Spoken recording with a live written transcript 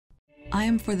I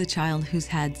am for the child who's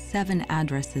had 7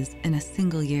 addresses in a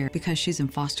single year because she's in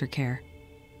foster care,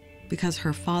 because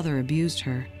her father abused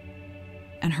her.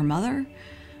 And her mother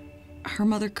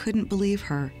couldn't believe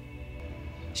her.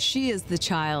 She is the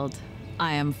child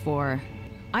I am for.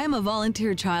 I am a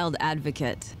volunteer child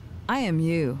advocate. I am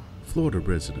you. Florida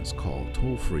residents call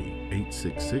toll-free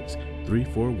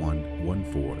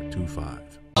 866-341-1425.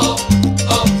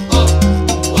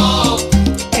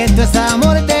 Esto es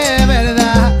amor de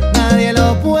verdad, nadie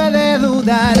lo puede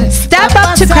dudar. Step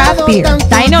up to craft beer.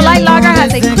 Dino Light Lager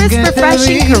has a crisp,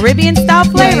 refreshing Caribbean-style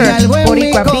flavor.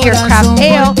 Boricua Beer Craft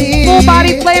Ale,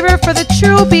 full-body flavor for the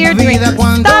true beer drinker.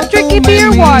 Stop drinking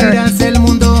beer water.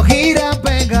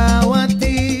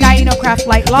 Dino Craft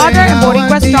Light Lager and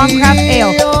Boricua Strong Craft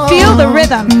Ale. Feel the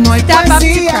rhythm. Step up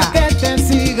to craft.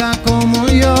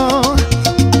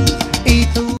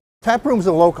 Tap rooms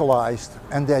are localized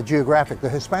and they're geographic. The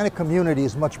Hispanic community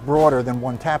is much broader than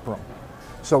one tap room.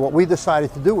 So what we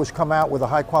decided to do was come out with a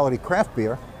high-quality craft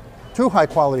beer, 2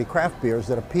 high-quality craft beers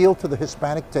that appeal to the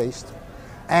Hispanic taste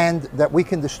and that we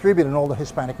can distribute in all the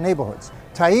Hispanic neighborhoods.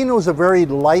 Taino is a very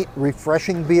light,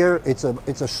 refreshing beer. It's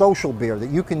a social beer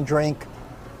that you can drink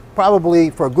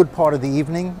probably for a good part of the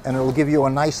evening, and it'll give you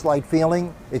a nice light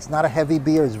feeling. It's not a heavy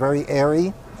beer, it's very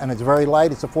airy, and it's very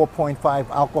light. It's a 4.5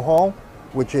 alcohol,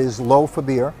 which is low for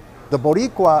beer. The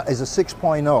Boricua is a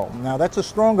 6.0. Now that's a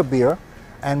stronger beer,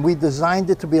 and we designed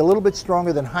it to be a little bit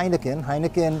stronger than Heineken.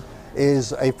 Heineken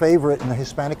is a favorite in the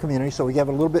Hispanic community, so we have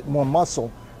a little bit more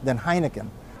muscle than Heineken.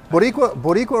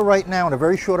 Boricua right now, in a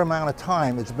very short amount of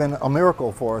time, it's been a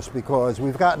miracle for us because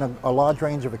we've gotten a large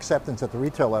range of acceptance at the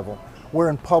retail level. We're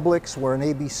in Publix, we're in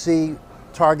ABC,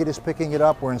 Target is picking it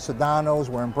up, we're in Sedano's,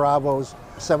 we're in Bravo's,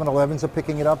 7-Elevens are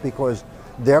picking it up because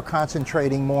they're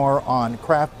concentrating more on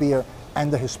craft beer and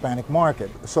the Hispanic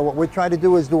market. So what we're trying to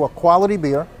do is do a quality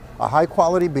beer, a high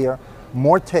quality beer,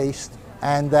 more taste,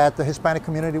 and that the Hispanic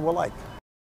community will like.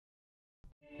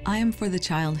 I am for the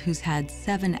child who's had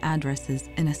 7 addresses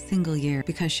in a single year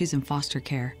because she's in foster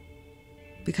care,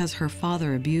 because her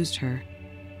father abused her.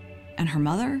 And her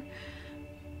mother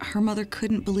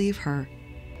couldn't believe her.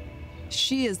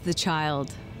 She is the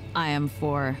child I am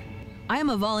for. I am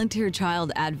a volunteer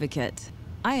child advocate.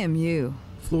 I am you.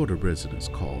 Florida residents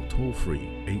call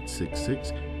toll-free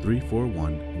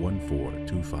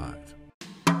 866-341-1425.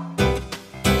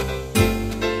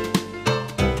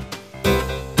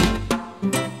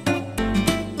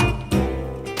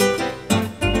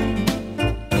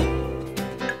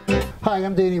 Hi,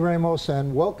 I'm Danny Ramos,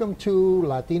 and welcome to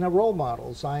Latina Role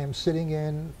Models. I am sitting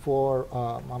in for,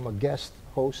 I'm a guest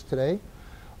host today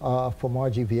for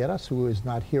Margie Vieras, who is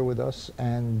not here with us,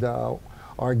 and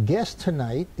our guest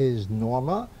tonight is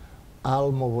Norma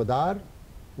Almodovar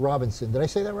Robinson. Did I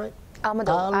say that right?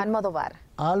 Almodovar.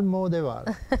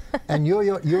 Almodovar. And you're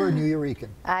a New Yorican.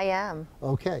 I am.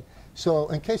 Okay. So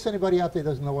in case anybody out there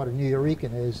doesn't know what a New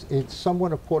Yorican is, it's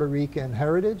someone of Puerto Rican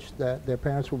heritage, that their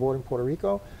parents were born in Puerto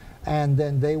Rico, and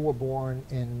then they were born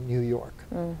in New York.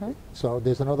 Mm-hmm. So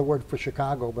there's another word for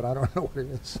Chicago, but I don't know what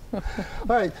it is. All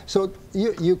right, so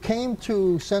you came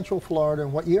to Central Florida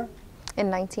in what year? In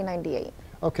 1998.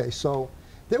 Okay, so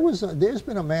there's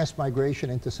been a mass migration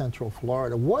into Central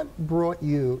Florida. What brought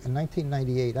you in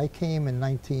 1998? I came in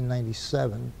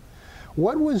 1997.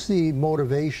 What was the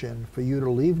motivation for you to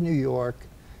leave New York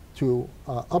to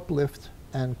uplift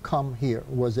and come here?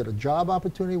 Was it a job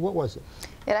opportunity? What was it?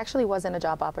 It actually wasn't a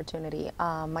job opportunity.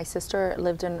 My sister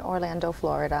lived in Orlando,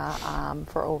 Florida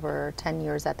for over 10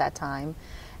 years at that time,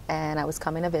 and I was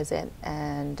coming to visit,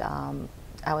 and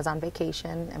I was on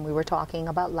vacation, and we were talking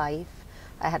about life.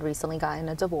 I had recently gotten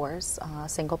a divorce,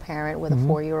 single parent with a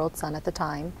 4-year-old son at the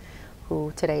time,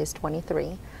 who today is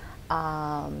 23.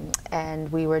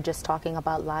 And we were just talking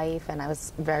about life, and I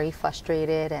was very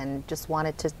frustrated and just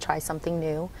wanted to try something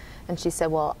new. And she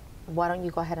said, well, why don't you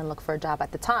go ahead and look for a job?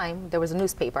 At the time, there was a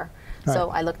newspaper. Right.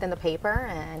 So I looked in the paper,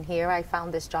 and here I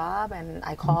found this job, and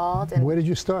I called. And where did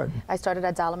you start? I started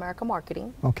at Dial America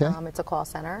Marketing. Okay. It's a call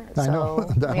center. I know.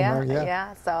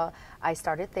 Yeah. So I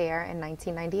started there in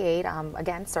 1998.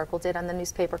 Again, circled it, and the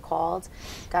newspaper called,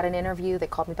 got an interview. They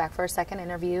called me back for a second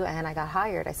interview, and I got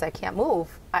hired. I said, I can't move.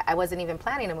 I wasn't even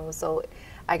planning to move, so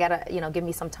I got to, give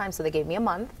me some time. So they gave me a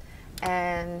month.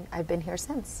 And I've been here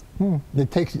since.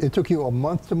 It took you a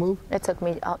month to move? It took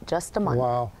me just a month.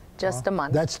 Wow. Just a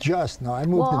month. That's just. No, I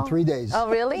moved in 3 days. Oh,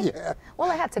 really? Yeah. Well,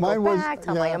 I had to go back,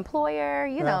 tell my employer,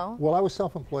 you know. Well, I was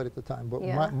self-employed at the time, but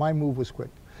my move was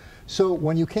quick. So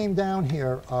when you came down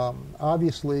here,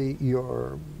 obviously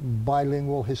you're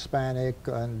bilingual, Hispanic,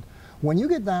 and when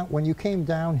you came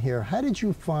down here, how did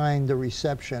you find the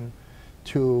reception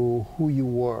to who you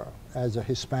were as a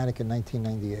Hispanic in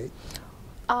 1998?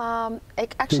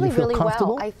 Actually, feel really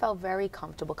comfortable? well. I felt very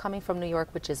comfortable coming from New York,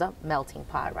 which is a melting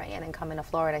pot, right? And then coming to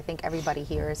Florida, I think everybody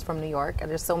here is from New York, and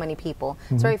there's so many people.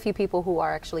 There's very few people who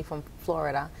are actually from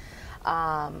Florida.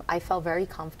 I felt very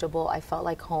comfortable. I felt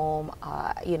like home.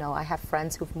 You know, I have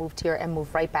friends who've moved here and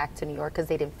moved right back to New York because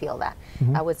they didn't feel that.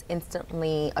 I was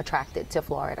instantly attracted to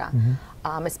Florida,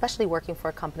 especially working for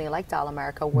a company like Dollar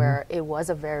America, where it was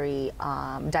a very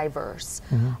diverse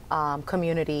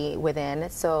community within.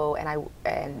 So,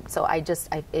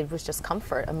 it was just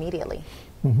comfort immediately.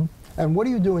 And what are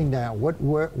you doing now?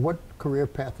 What career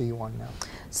path are you on now?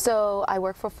 So I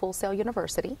work for Full Sail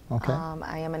University. Okay.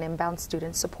 I am an inbound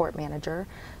student support manager.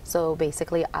 So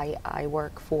basically I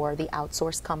work for the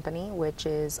outsourced company, which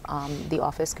is the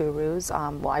Office Gurus.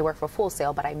 Well, I work for Full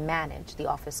Sail, but I manage the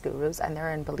Office Gurus, and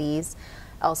they're in Belize,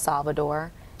 El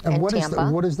Salvador, and Tampa.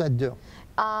 What does that do?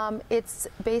 It's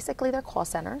basically their call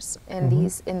centers in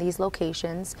these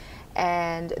locations,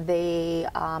 and they,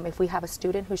 if we have a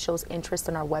student who shows interest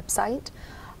in our website,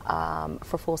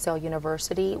 for Full Sail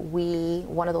University,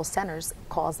 one of those centers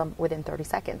calls them within 30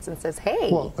 seconds and says, hey.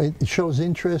 Well, it shows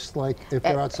interest, like if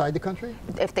they're outside the country?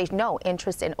 If they know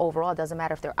interest in overall, it doesn't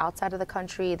matter if they're outside of the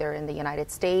country, they're in the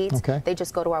United States. Okay. They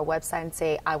just go to our website and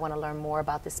say, I want to learn more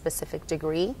about this specific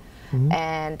degree.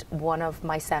 And one of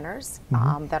my centers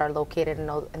that are located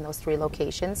in those 3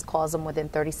 locations calls them within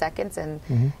 30 seconds and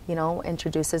you know,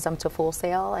 introduces them to Full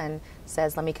Sail and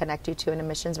says, let me connect you to an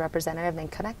admissions representative, and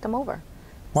connect them over.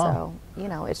 Wow. So, you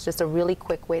know, it's just a really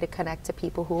quick way to connect to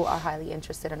people who are highly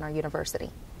interested in our university.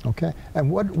 Okay. And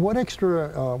what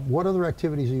other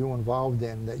activities are you involved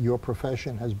in that your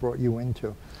profession has brought you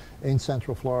into in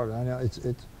Central Florida? I know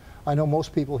I know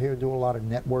most people here do a lot of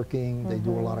networking, they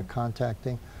do a lot of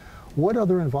contacting. What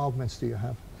other involvements do you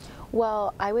have?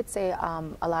 Well, I would say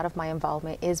a lot of my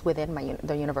involvement is within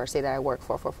the university that I work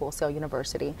for Full Sail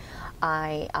University.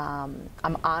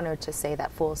 I'm honored to say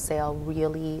that Full Sail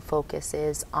really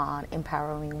focuses on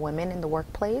empowering women in the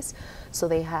workplace. So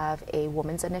they have a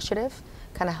women's initiative,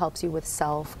 kind of helps you with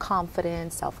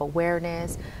self-confidence,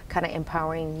 self-awareness, kind of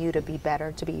empowering you to be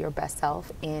better, to be your best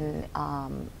self in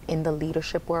the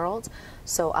leadership world.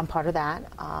 So I'm part of that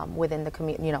within the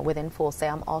community, you know, within Full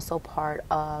Sail. I'm also part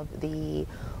of the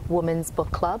Women's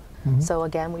Book Club. So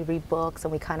again, we read books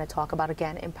and we kind of talk about,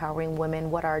 again, empowering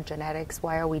women. What are our genetics?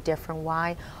 Why are we different?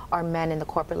 Why are men in the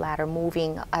corporate ladder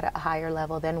moving at a higher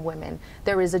level than women?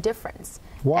 There is a difference.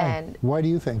 Why? And why do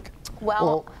you think?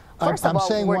 Well, first I'm of all,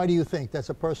 saying, why do you think? That's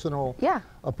a personal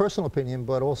opinion,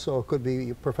 but also it could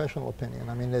be a professional opinion.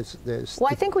 I mean, there's. Well,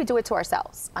 I think we do it to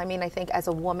ourselves. I mean, I think as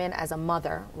a woman, as a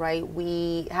mother, right,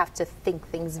 we have to think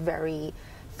things very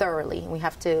thoroughly. We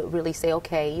have to really say,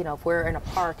 okay, you know, if we're in a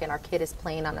park and our kid is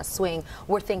playing on a swing,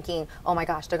 we're thinking, oh my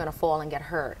gosh, they're going to fall and get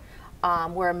hurt.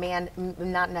 Where a man,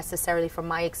 not necessarily from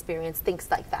my experience,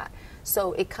 thinks like that.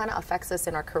 So it kind of affects us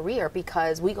in our career,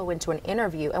 because we go into an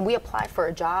interview and we apply for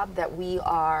a job that we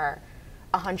are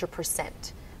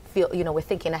 100% feel, you know, we're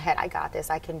thinking ahead, I got this,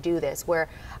 I can do this. Where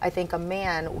I think a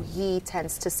man, he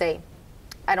tends to say,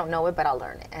 I don't know it, but I'll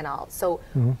learn it. And so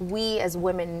we as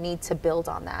women need to build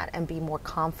on that and be more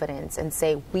confident and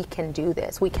say, we can do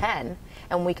this. We can,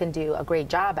 and we can do a great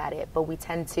job at it, but we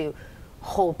tend to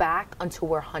hold back until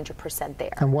we're 100%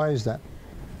 there. And why is that?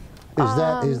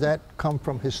 Is that come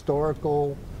from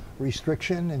historical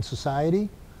restriction in society,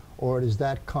 or does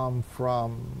that come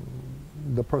from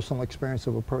the personal experience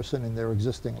of a person in their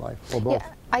existing life, or both? Yeah,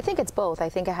 I think it's both. I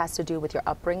think it has to do with your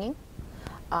upbringing.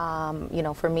 You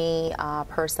know, for me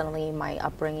personally, my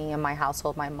upbringing in my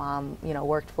household, my mom, you know,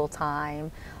 worked full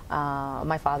time.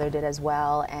 My father did as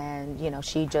well, and you know,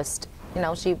 she just, you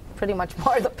know, she pretty much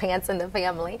wore the pants in the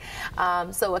family.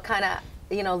 So it kind of,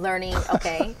 you know, learning,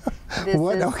 okay, this is...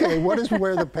 Okay, what is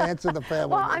wear the pants in the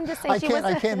family? Well, I'm just saying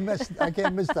I can't miss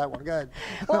that one. Go ahead.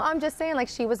 Well, I'm just saying, like,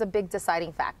 she was a big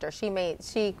deciding factor.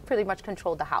 She pretty much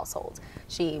controlled the household.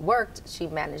 She worked, she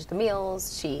managed the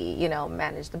meals, she, you know,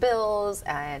 managed the bills,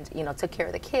 and, you know, took care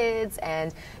of the kids,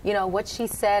 and, you know, what she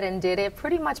said and did it,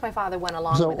 pretty much my father went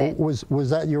along with it. Was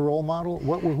that your role model?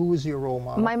 Who was your role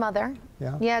model? My mother.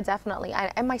 Yeah, definitely.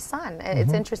 And my son.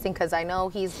 It's interesting because I know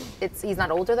he's not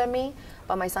older than me,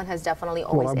 but my son has definitely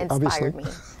always inspired me.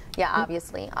 Yeah,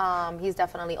 obviously. He's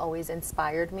definitely always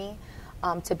inspired me.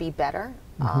 to be better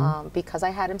because I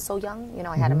had him so young. You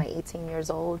know, I had him at 18 years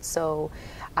old, so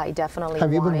I definitely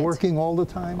Have you been wanted working all the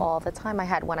time? all the time. I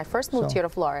had when I first moved here to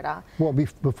Florida. Well,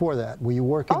 before that, were you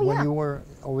working when you were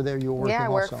over there? You were working Yeah, I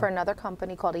worked also? for another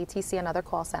company called ETC, another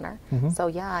call center. So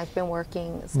yeah, I've been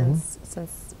working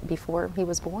since before he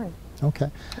was born. Okay.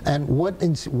 And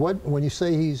when you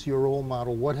say he's your role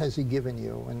model, what has he given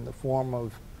you in the form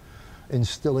of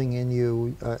instilling in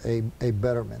you a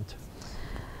betterment?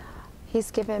 He's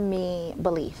given me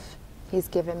belief. He's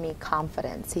given me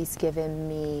confidence. He's given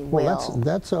me will. Well,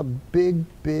 that's a big,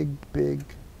 big, big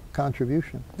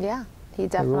contribution. Yeah, he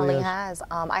definitely really is. has.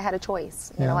 I had a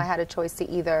choice. You know, I had a choice to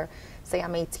either say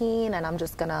I'm 18 and I'm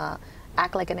just gonna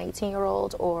act like an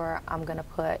 18-year-old, or I'm gonna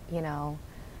put, you know,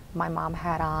 my mom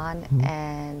hat on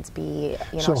and be,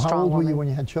 you know, So a strong how old were woman. you when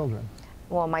you had children?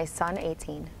 Well, my son,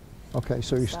 18. Okay,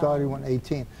 so you started when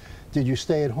 18. Did you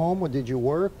stay at home or did you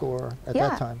work or at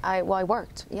that time? I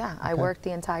worked. Yeah, I worked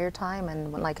the entire time.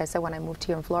 And like I said, when I moved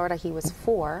here in Florida, he was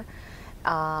 4.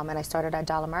 And I started at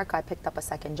Dollar America. I picked up a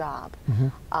second job.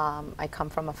 I come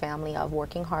from a family of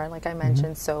working hard, like I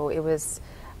mentioned. So it was,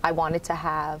 I wanted to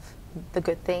have the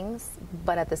good things,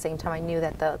 but at the same time, I knew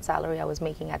that the salary I was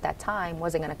making at that time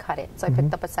wasn't going to cut it. So I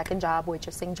picked up a second job,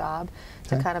 waitressing job,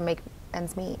 to kind of make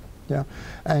ends meet. Yeah,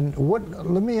 and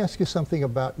let me ask you something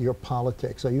about your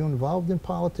politics. Are you involved in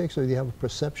politics, or do you have a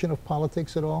perception of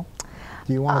politics at all?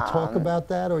 Do you want to talk about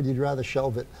that, or would you rather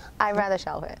shelve it? I'd rather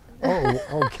shelve it.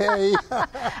 Oh, okay.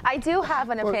 I do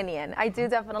have an opinion. I do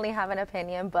definitely have an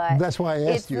opinion, but that's why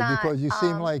I asked you, not, because you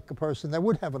seem like a person that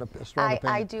would have a strong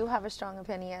opinion. I do have a strong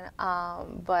opinion,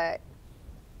 but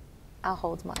I'll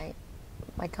hold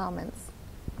my comments.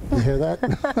 You hear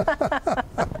that?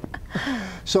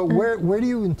 So where do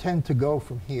you intend to go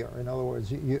from here? In other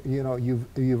words, you know,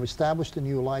 you've established a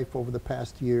new life over the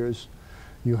past years.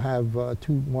 You have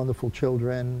 2 wonderful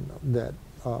children that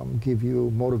give you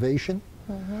motivation.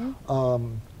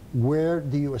 Where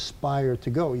do you aspire to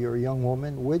go? You're a young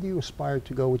woman. Where do you aspire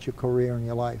to go with your career and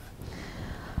your life?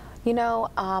 You know,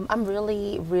 I'm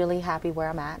really, really happy where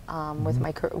I'm at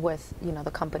with you know, the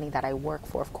company that I work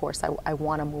for. Of course, I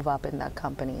want to move up in that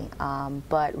company,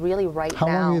 but really right now. How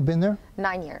long have you been there?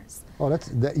 9 years. Oh,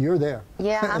 you're there.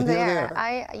 Yeah, I'm You're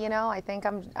there. You know, I think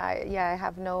I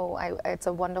have it's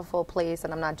a wonderful place,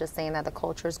 and I'm not just saying that. The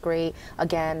culture is great.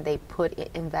 Again, they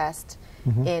invest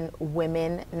in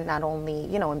women, not only,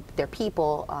 you know, their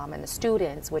people and the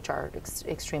students, which are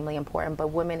extremely important, but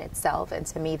women itself, and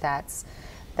to me, that's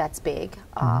big,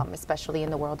 especially in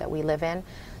the world that we live in.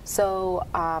 So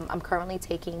I'm currently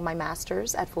taking my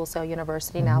master's at Full Sail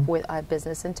University now with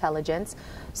business intelligence.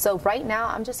 So right now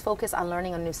I'm just focused on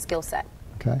learning a new skill set.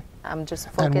 Okay. I'm just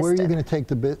focused. And where are you going to take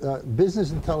the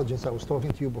business intelligence? I was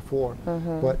talking to you before,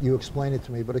 but you explained it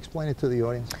to me, but explain it to the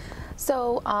audience.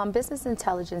 So business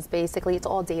intelligence, basically, it's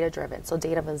all data driven. So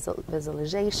data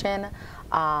visualization,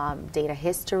 data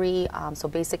history. So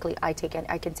basically, I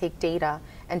can take data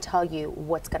and tell you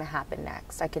what's going to happen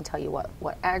next. I can tell you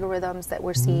what algorithms that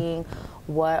we're seeing,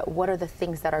 what are the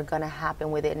things that are going to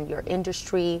happen within your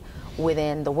industry,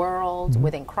 within the world,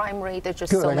 within crime rate. There's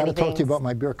just Good, so many things. I got to talk to you about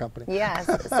my beer company. Yes.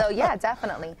 So yeah,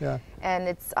 definitely. Yeah. And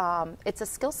it's a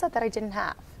skill set that I didn't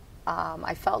have.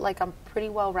 I felt like I'm pretty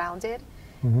well rounded.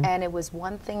 And it was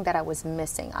one thing that I was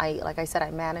missing. Like I said, I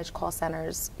manage call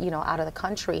centers, you know, out of the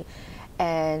country.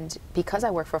 And because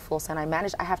I work for Full Sail,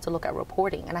 I have to look at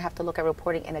reporting, and I have to look at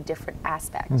reporting in a different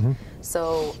aspect.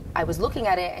 So I was looking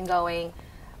at it and going,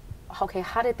 okay,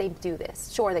 how did they do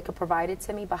this? Sure, they could provide it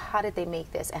to me, but how did they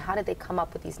make this? And how did they come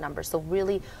up with these numbers? So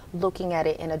really looking at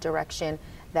it in a direction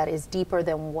that is deeper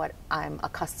than what I'm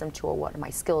accustomed to or what my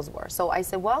skills were. So I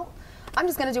said, well, I'm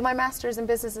just going to do my master's in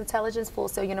business intelligence. Full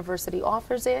Sail University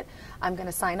offers it. I'm going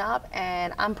to sign up,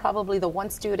 and I'm probably the one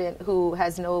student who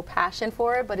has no passion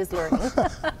for it but is learning.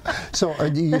 So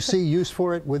do you see use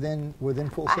for it within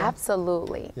Full Sail?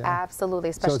 Absolutely,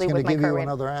 absolutely, especially so it's with my going to give career. you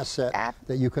another asset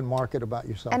that you can market about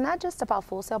yourself. And not just about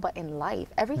Full Sail, but in life.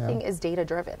 Everything is data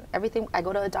driven. Everything, I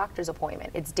go to a doctor's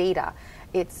appointment, it's data.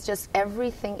 It's just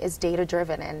everything is data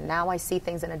driven, and now I see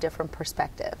things in a different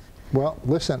perspective. Well,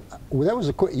 listen, that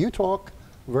was you talk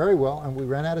very well, and we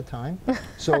ran out of time.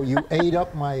 So you ate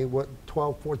up my,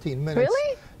 12, 14 minutes.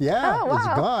 Really? Yeah, oh, wow. It's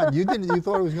gone. You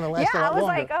thought it was going to last a lot longer. Yeah,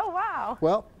 I was like, oh, wow.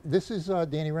 Well, this is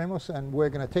Danny Ramos, and we're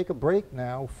going to take a break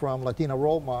now from Latina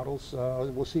Role Models.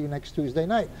 We'll see you next Tuesday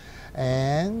night.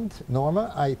 And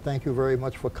Norma, I thank you very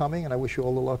much for coming, and I wish you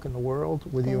all the luck in the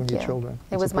world with you and your children.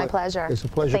 It was my pleasure. It's a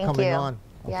pleasure coming on.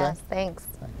 Okay? Yes, thanks.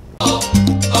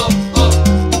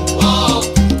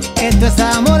 Esto es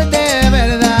amor de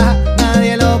verdad,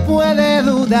 nadie lo puede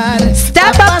dudar.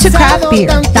 Step up to craft Beer.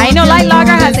 Dino Light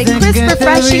Lager has a crisp,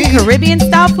 refreshing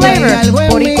Caribbean-style flavor.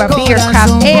 Boricua Beer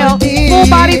Craft Ale,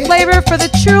 full-body flavor for the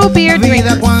true beer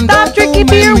drinker. Stop drinking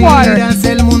beer water.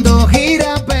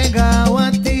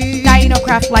 Dino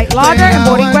Craft Light Lager and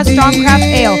Boricua Strong Craft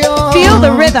Ale. Feel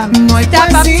the rhythm.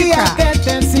 Step up to craft.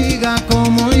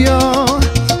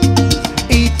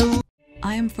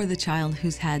 I am for the child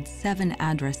who's had 7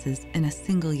 addresses in a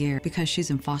single year because she's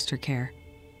in foster care.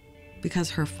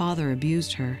 Because her father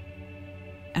abused her.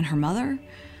 And her mother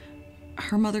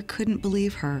couldn't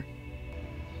believe her.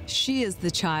 She is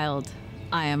the child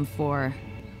I am for.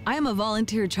 I am a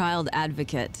volunteer child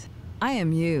advocate. I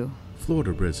am you.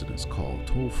 Florida residents call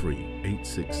toll-free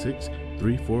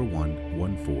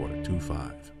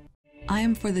 866-341-1425. I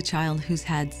am for the child who's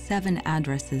had 7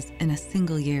 addresses in a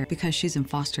single year because she's in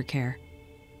foster care.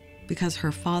 Because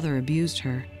her father abused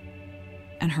her.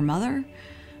 And her mother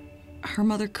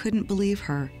couldn't believe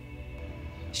her.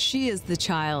 She is the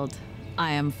child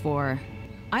I am for.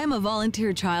 I am a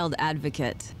volunteer child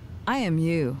advocate. I am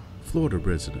you. Florida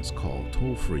residents call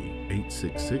toll-free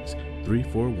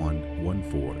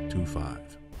 866-341-1425.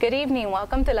 Good evening.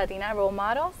 Welcome to Latina Role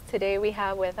Models. Today we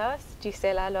have with us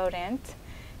Gisela Laurent.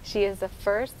 She is the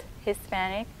first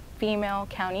Hispanic female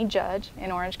county judge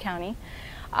in Orange County.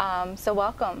 So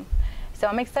welcome. So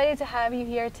I'm excited to have you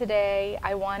here today.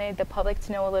 I wanted the public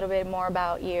to know a little bit more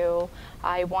about you.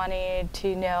 I wanted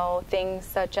to know things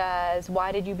such as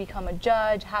why did you become a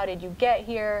judge? How did you get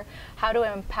here? How to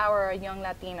empower our young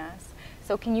Latinas?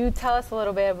 So can you tell us a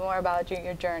little bit more about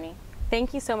your journey?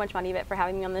 Thank you so much, Maribeth, for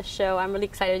having me on this show. I'm really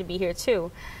excited to be here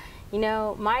too. You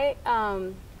know, my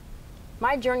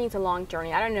journey is a long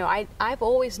journey. I don't know. I've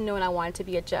always known I wanted to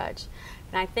be a judge.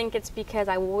 And I think it's because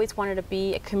I always wanted to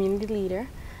be a community leader.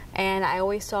 And I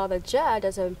always saw the judge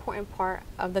as an important part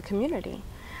of the community.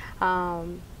 So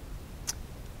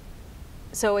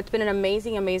it's been an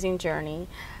amazing, amazing journey.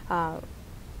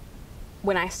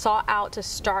 When I sought out to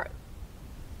start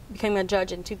becoming a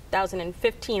judge in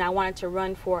 2015, I wanted to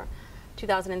run for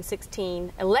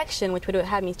 2016 election, which would have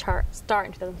had me start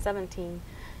in 2017.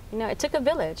 You know, it took a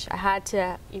village. I had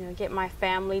to, get my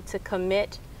family to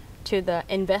commit to the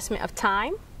investment of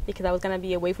time because I was going to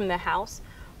be away from the house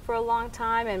for a long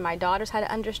time, and my daughters had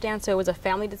to understand, so it was a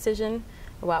family decision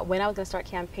about when I was going to start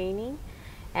campaigning.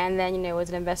 And then, it was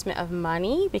an investment of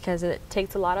money because it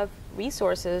takes a lot of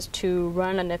resources to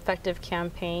run an effective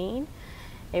campaign.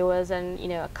 It was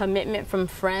a commitment from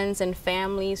friends and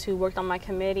families who worked on my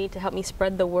committee to help me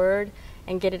spread the word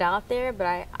and get it out there.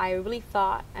 But I really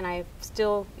thought, and I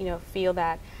still feel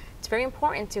that it's very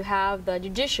important to have the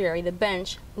judiciary, the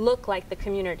bench, look like the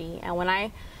community. And when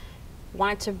I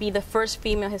wanted to be the first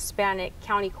female Hispanic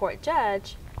county court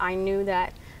judge, I knew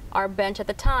that our bench at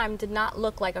the time did not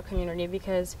look like our community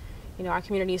because, our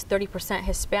community is 30%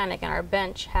 Hispanic, and our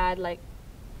bench had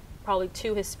probably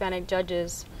 2 Hispanic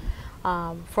judges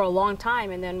for a long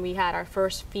time. And then we had our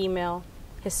first female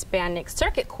Hispanic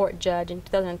circuit court judge in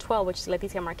 2012, which is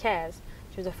Latina Marquez.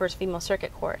 She was the first female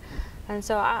circuit court. And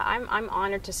so I'm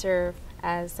honored to serve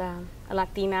as a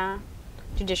Latina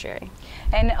judiciary.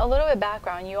 And a little bit of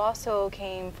background, you also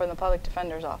came from the public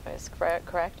defender's office,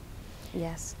 correct?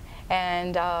 Yes.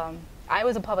 And I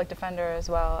was a public defender as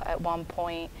well at one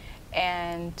point,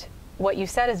 and what you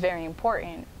said is very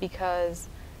important because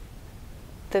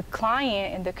the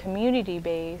client in the community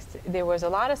base, there was a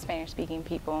lot of Spanish-speaking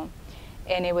people,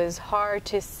 and it was hard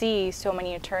to see so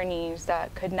many attorneys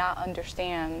that could not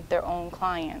understand their own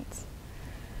clients.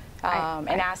 And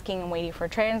asking and waiting for a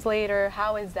translator.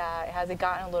 How is that? Has it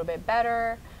gotten a little bit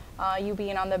better? You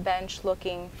being on the bench,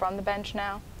 looking from the bench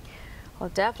now? Well,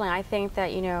 definitely. I think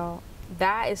that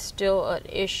that is still an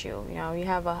issue. We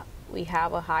have a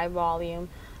high volume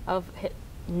of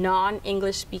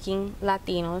non-English speaking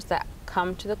Latinos that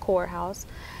come to the courthouse,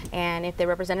 and if they're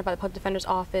represented by the public defender's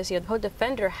office, the public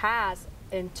defender has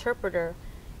an interpreter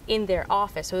in their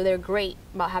office, so they're great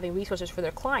about having resources for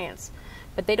their clients.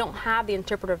 But they don't have the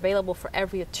interpreter available for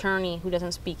every attorney who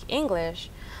doesn't speak English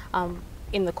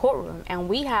in the courtroom. And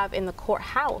we have in the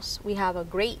courthouse, we have a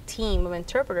great team of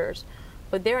interpreters,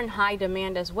 but they're in high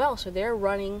demand as well. So they're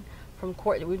running from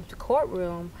courtroom to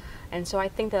courtroom. And so I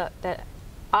think that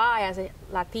I, as a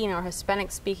Latina or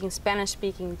Hispanic-speaking,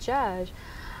 Spanish-speaking judge,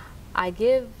 I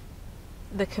give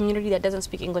the community that doesn't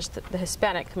speak English, the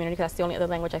Hispanic community, because that's the only other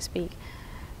language I speak,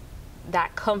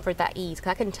 that comfort, that ease, because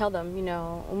I can tell them,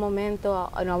 un momento,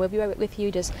 I will be right with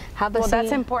you, just have a seat. Well,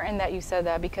 that's important that you said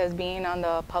that, because being on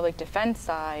the public defense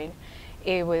side,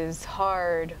 it was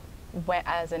hard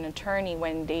as an attorney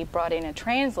when they brought in a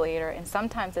translator, and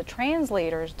sometimes the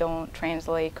translators don't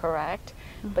translate correct,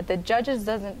 but the judges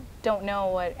don't know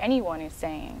what anyone is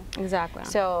saying. Exactly.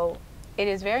 So it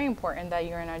is very important that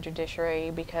you're in our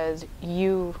judiciary because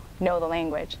you know the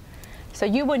language. So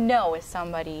you would know if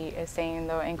somebody is saying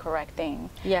the incorrect thing.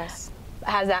 Yes.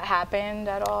 Has that happened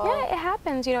at all? Yeah, it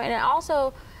happens, you know, and it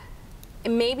also,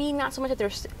 maybe not so much that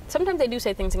there's, sometimes they do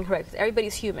say things incorrect, because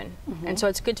everybody's human, and so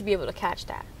it's good to be able to catch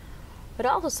that. But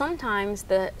also sometimes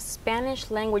the Spanish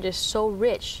language is so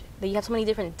rich that you have so many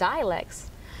different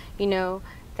dialects, you know,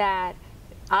 that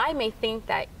I may think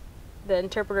that the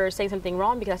interpreter is saying something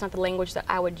wrong because that's not the language that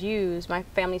I would use. My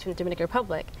family's from the Dominican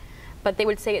Republic, but they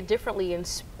would say it differently in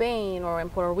Spain or in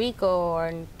Puerto Rico or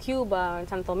in Cuba or in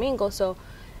Santo Domingo. So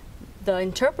the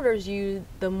interpreters use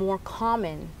the more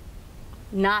common,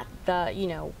 not the, you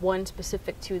know, one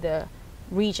specific to the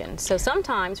region. So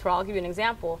sometimes, I'll give you an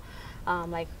example,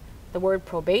 like the word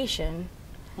probation,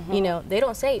 you know, they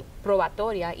don't say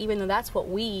probatoria, even though that's what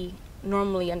we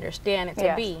normally understand it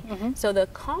to be. So the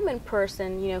common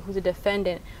person, you know, who's a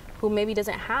defendant, who maybe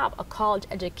doesn't have a college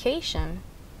education,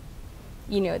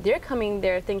 you know, they're coming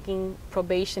there thinking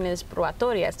probation is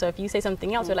probatoria. So if you say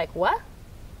something else, they're like, what?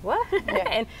 What?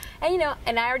 and you know,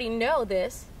 and I already know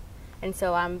this, and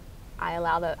so I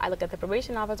look at the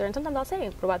probation officer, and sometimes I'll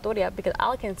say probatoria because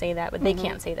I can say that, but they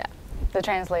can't say that. The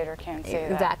translator can't say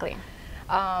that. Exactly.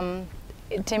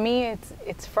 To me,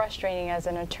 it's frustrating as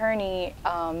an attorney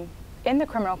in the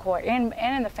criminal court and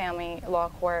in the family law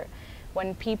court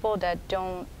when people that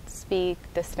don't speak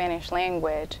the Spanish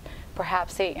language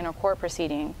perhaps say in a court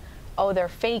proceeding, oh, they're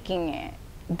faking it.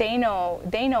 They know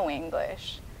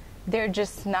English. They're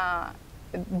just not,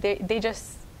 they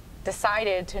just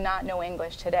decided to not know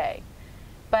English today.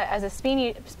 But as a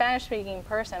Spanish-speaking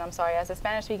person,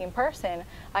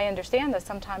 I understand that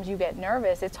sometimes you get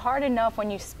nervous. It's hard enough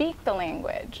when you speak the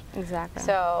language. Exactly.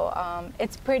 So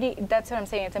that's what I'm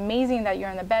saying. It's amazing that you're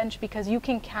on the bench because you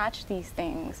can catch these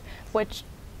things, which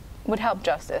would help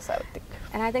justice, I would think.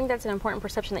 And I think that's an important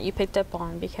perception that you picked up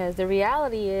on, because the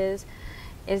reality is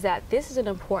that this is an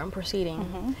important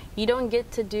proceeding. You don't get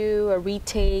to do a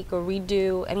retake or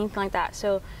redo, anything like that.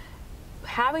 So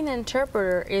having an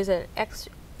interpreter is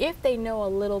if they know a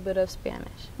little bit of Spanish,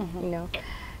 you know.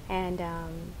 And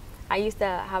I used to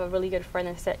have a really good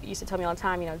friend that used to tell me all the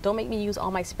time, you know, don't make me use all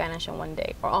my Spanish in one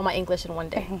day or all my English in one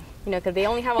day, you know, because they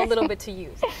only have a little bit to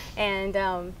use. And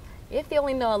if they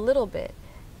only know a little bit,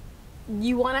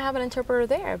 you want to have an interpreter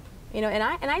there, you know. And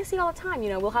I see it all the time, you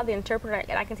know, we'll have the interpreter,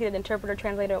 and I can see that the interpreter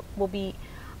translator will be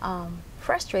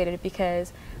frustrated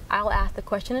because I'll ask the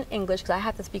question in English because I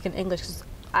have to speak in English because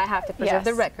I have to preserve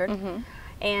the record,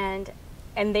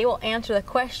 and they will answer the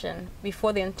question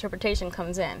before the interpretation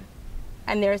comes in,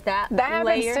 and there's that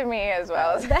happens to me as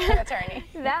well as an attorney.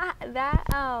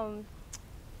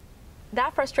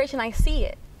 That frustration, I see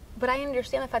it, but I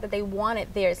understand the fact that they want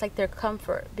it there. It's like their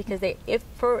comfort, because if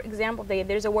for example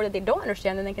there's a word that they don't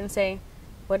understand, then they can say,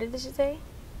 "What did she say?"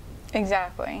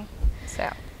 Exactly. So.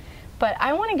 But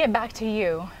I want to get back to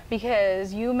you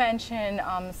because you mentioned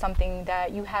something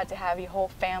that you had to have your whole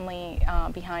family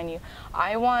behind you.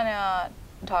 I want to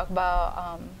talk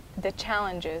about the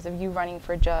challenges of you running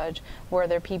for judge. Were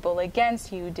there people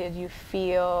against you? Did you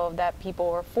feel that people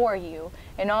were for you?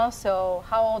 And also,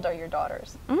 how old are your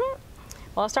daughters? Well,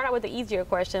 I'll start out with the easier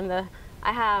question.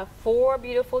 I have 4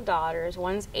 beautiful daughters.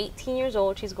 One's 18 years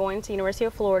old. She's going to University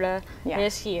of Florida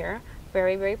this year.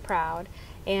 Very, very proud.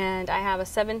 And I have a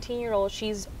 17-year-old.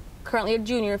 She's currently a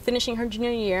junior, finishing her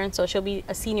junior year, and so she'll be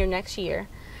a senior next year.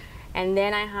 And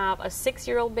then I have a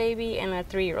 6-year-old baby and a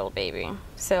 3-year-old baby.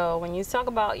 So when you talk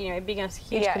about, you know, it being a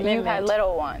huge commitment. You had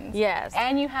little ones. Yes.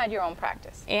 And you had your own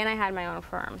practice. And I had my own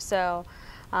firm. So,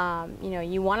 you know,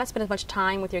 you want to spend as much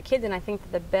time with your kids, and I think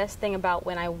that the best thing about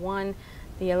when I won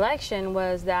the election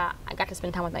was that I got to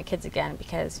spend time with my kids again,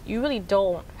 because you really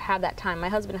don't have that time. My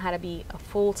husband had to be a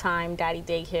full-time daddy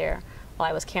daycare while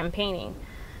I was campaigning,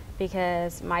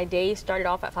 because my day started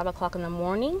off at 5 o'clock in the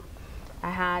morning.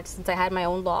 Since I had my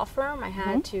own law firm, I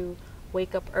had to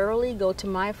wake up early, go to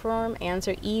my firm,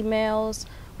 answer emails,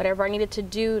 whatever I needed to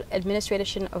do,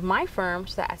 administration of my firm,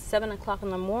 so that at 7 o'clock in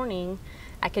the morning,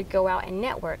 I could go out and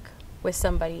network with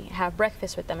somebody, have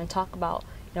breakfast with them, and talk about,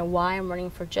 you know, why I'm running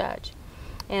for judge.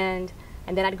 And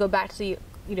then I'd go back to, you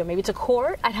know, maybe to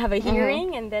court. I'd have a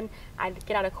hearing, and then I'd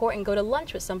get out of court and go to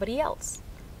lunch with somebody else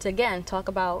to, again, talk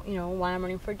about, you know, why I'm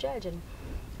running for judge. And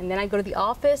then I'd go to the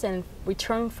office and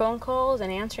return phone calls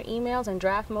and answer emails and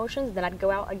draft motions. And then I'd go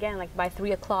out again, like by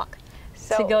 3 o'clock,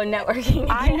 to go networking.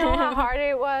 I know how hard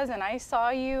it was, and I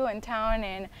saw you in town,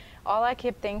 and all I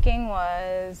kept thinking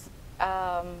was,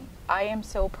 I am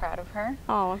so proud of her.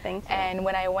 Oh, thank you. And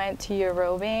when I went to your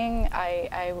robing,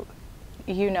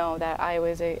 you know that I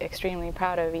was extremely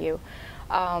proud of you.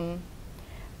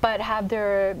 But have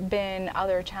there been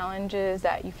other challenges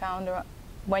that you found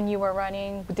when you were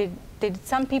running? Did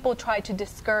some people try to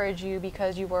discourage you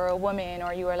because you were a woman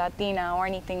or you were Latina or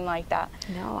anything like that?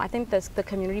 No, I think the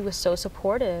community was so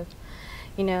supportive.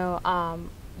 You know,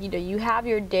 you have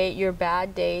your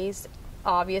bad days,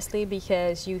 obviously,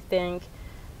 because you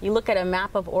look at a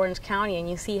map of Orange County and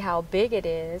you see how big it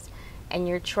is, and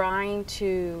you're trying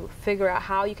to figure out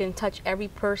how you can touch every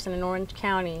person in Orange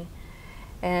County,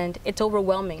 and it's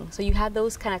overwhelming. So you have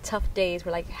those kind of tough days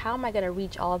where, like, how am I going to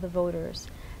reach all the voters?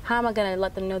 How am I going to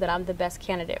let them know that I'm the best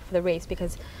candidate for the race?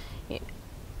 Because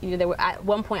at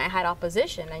one point I had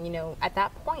opposition, and at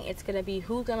that point it's going to be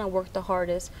who's going to work the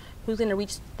hardest, who's going to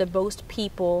reach the most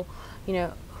people,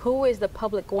 who is the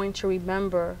public going to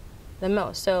remember the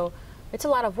most. So it's a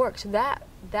lot of work. So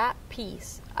that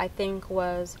piece, I think,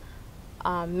 was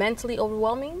mentally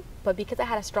overwhelming, but because I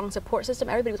had a strong support system,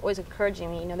 everybody was always encouraging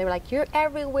me. They were like, "You're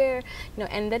everywhere,"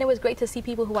 and then it was great to see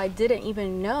people who I didn't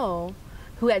even know,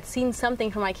 who had seen something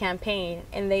from my campaign,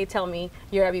 and they tell me,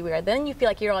 "You're everywhere." Then you feel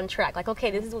like you're on track. Like, okay,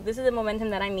 this is the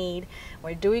momentum that I need.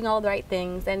 We're doing all the right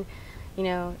things, and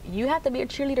you have to be a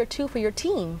cheerleader too for your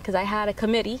team. Because I had a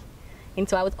committee. And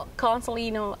so I was constantly,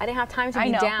 I didn't have time to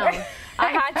be down. I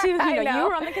had to, you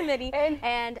were on the committee,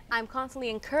 and I'm constantly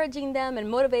encouraging them and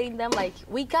motivating them, like,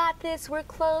 we got this, we're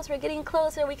close, we're getting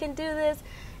closer, we can do this.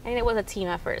 And it was a team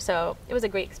effort, so it was a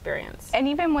great experience. And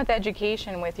even with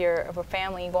education, with your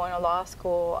family, going to law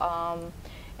school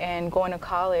and going to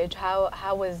college,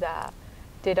 how was that?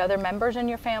 Did other members in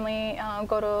your family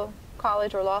go to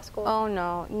college or law school? Oh,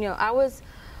 no. I was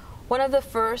one of the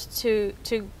first to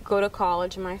go to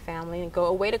college in my family and go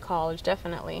away to college,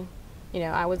 definitely.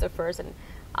 I was the first, and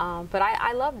but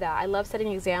I love that. I love setting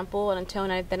an example, and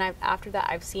after that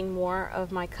I've seen more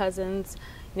of my cousins,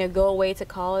 go away to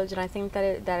college, and I think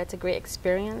that it's a great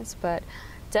experience. But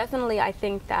definitely, I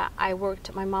think that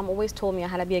my mom always told me I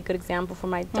had to be a good example for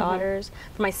my daughters,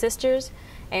 for my sisters,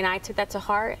 and I took that to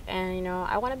heart. And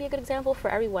I want to be a good example for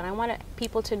everyone. I want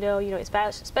people to know,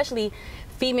 especially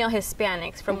female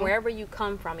Hispanics, from wherever you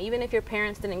come from, even if your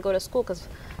parents didn't go to school, because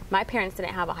my parents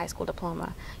didn't have a high school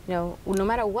diploma. No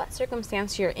matter what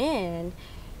circumstance you're in,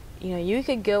 you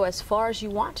could go as far as you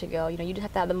want to go. You just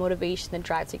have to have the motivation, the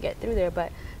drive to get through there.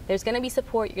 But there's going to be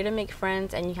support. You're going to make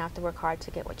friends, and you have to work hard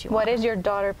to get what you want. What is your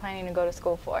daughter planning to go to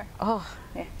school for? Oh,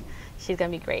 yeah. She's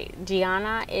going to be great.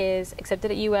 Gianna is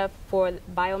accepted at UF for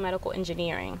biomedical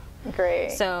engineering.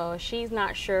 Great. So she's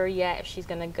not sure yet if she's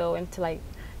going to go into, like,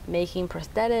 making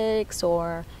prosthetics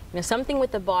or something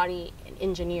with the body,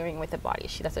 engineering with the body.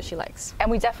 That's what she likes. And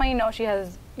we definitely know she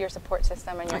has your support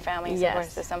system and your family support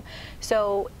system.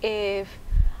 So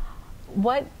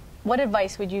what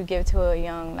advice would you give to a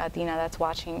young Latina that's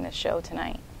watching this show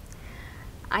tonight?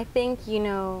 I think,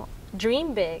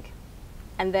 dream big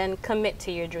and then commit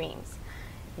to your dreams.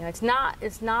 It's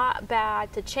not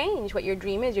bad to change what your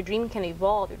dream is. Your dream can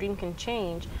evolve, your dream can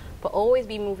change, but always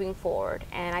be moving forward.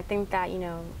 And I think that,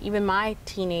 even my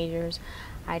teenagers,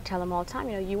 I tell them all the time,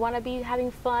 you want to be having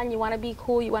fun, you want to be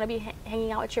cool, you want to be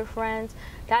hanging out with your friends.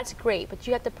 That's great, but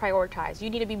you have to prioritize. You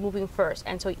need to be moving first.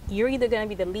 And so you're either going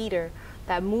to be the leader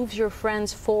that moves your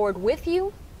friends forward with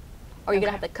you, or you're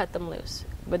going to have to cut them loose.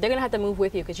 But they're going to have to move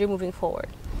with you because you're moving forward.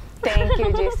 Thank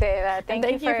you, Gisela. Thank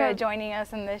you for joining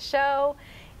us in this show.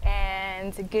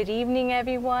 And good evening,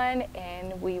 everyone,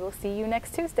 and we will see you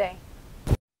next Tuesday.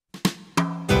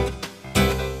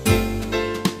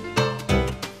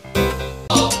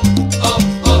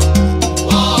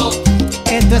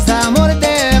 Esto es amor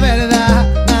de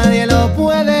verdad, nadie lo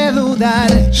puede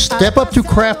dudar. Step up to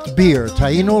craft beer.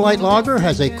 Taino Light Lager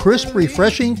has a crisp,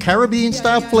 refreshing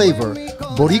Caribbean-style flavor.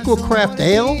 Boricua Craft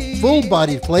Ale,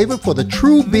 full-bodied flavor for the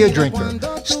true beer drinker.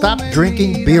 Stop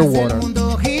drinking beer water.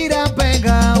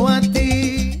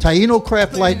 Taino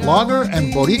Craft Light Lager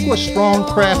and Boricua Strong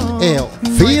Craft Ale.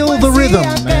 Feel the rhythm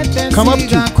and come up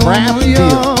to craft beer.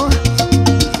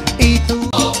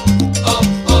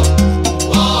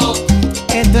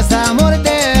 Esto es amor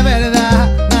de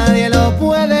verdad, nadie lo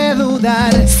puede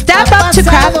dudar. Step up to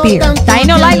craft beer.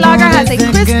 Taino Light Lager has a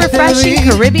crisp, refreshing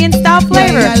Caribbean-style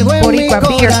flavor. Boricua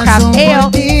Beer Craft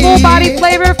Ale, full-body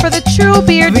flavor for the true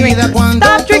beer drinker.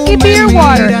 Stop drinking beer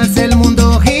water.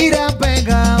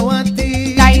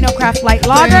 Taino Craft Light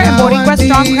Lager and Boricua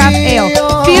Strong Craft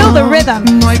Ale. Feel the rhythm.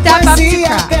 Step up to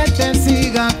craft.